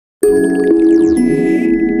Hi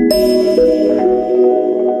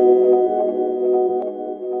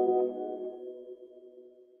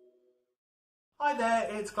there,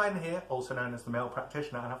 it's Glenn here, also known as the Male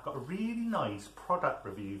Practitioner, and I've got a really nice product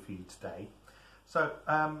review for you today. So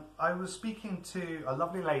I was speaking to a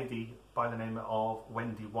lovely lady by the name of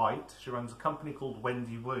Wendy White. She runs a company called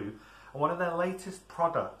Wendy Woo, and one of their latest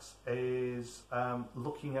products is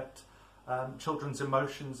looking at children's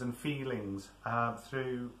emotions and feelings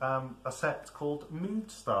through a set called Mood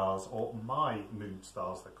Stars, or My Mood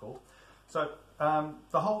Stars they're called. So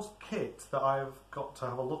the whole kit that I've got to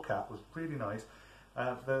have a look at was really nice.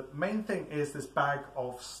 The main thing is this bag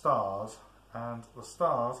of stars, and the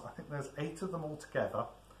stars, I think there's 8 of them all together,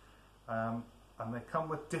 and they come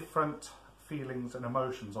with different feelings and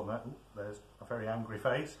emotions on there. Ooh, there's a very angry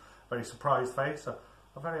face, a very surprised face, a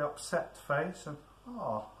very upset face, and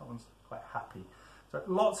oh, that one's quite happy. So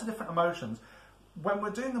lots of different emotions. When we're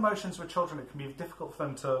doing emotions with children, it can be difficult for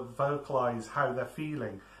them to vocalise how they're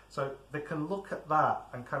feeling. So they can look at that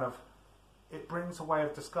and kind of, it brings a way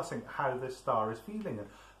of discussing how this star is feeling. And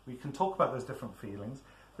we can talk about those different feelings.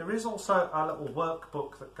 There is also a little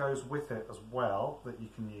workbook that goes with it as well that you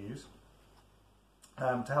can use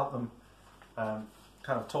to help them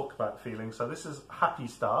kind of talk about feelings. So this is Happy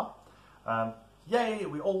Star. Yay,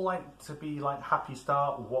 we all like to be like Happy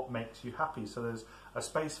Star. What makes you happy? So there's a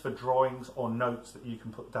space for drawings or notes that you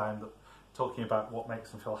can put down that talking about what makes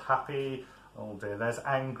them feel happy. Oh dear, there's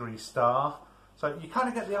Angry Star. So you kind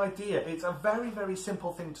of get the idea. It's a very, very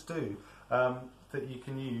simple thing to do that you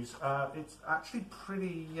can use. It's actually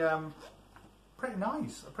pretty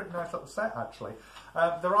nice. A pretty nice little set, actually.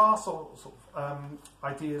 There are sort of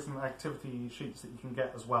ideas and activity sheets that you can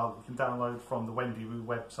get as well that you can download from the Wendy Woo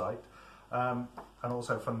website. And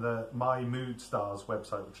also from the My Mood Stars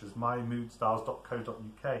website, which is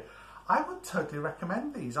mymoodstars.co.uk. I would totally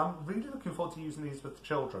recommend these. I'm really looking forward to using these with the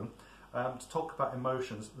children to talk about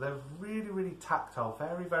emotions. They're really, really tactile,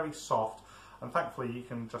 very, very soft, and thankfully you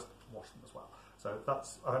can just wash them as well. So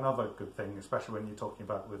that's another good thing, especially when you're talking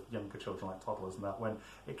about with younger children like toddlers and that, when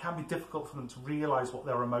it can be difficult for them to realise what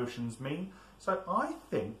their emotions mean. So I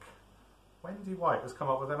think Wendy White has come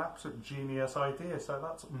up with an absolute genius idea. So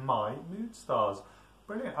that's My Mood Stars.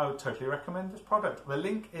 Brilliant. I would totally recommend this product. The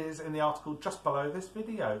link is in the article just below this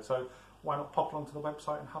video. So why not pop along to the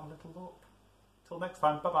website and have a little look. Till next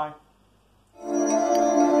time. Bye-bye.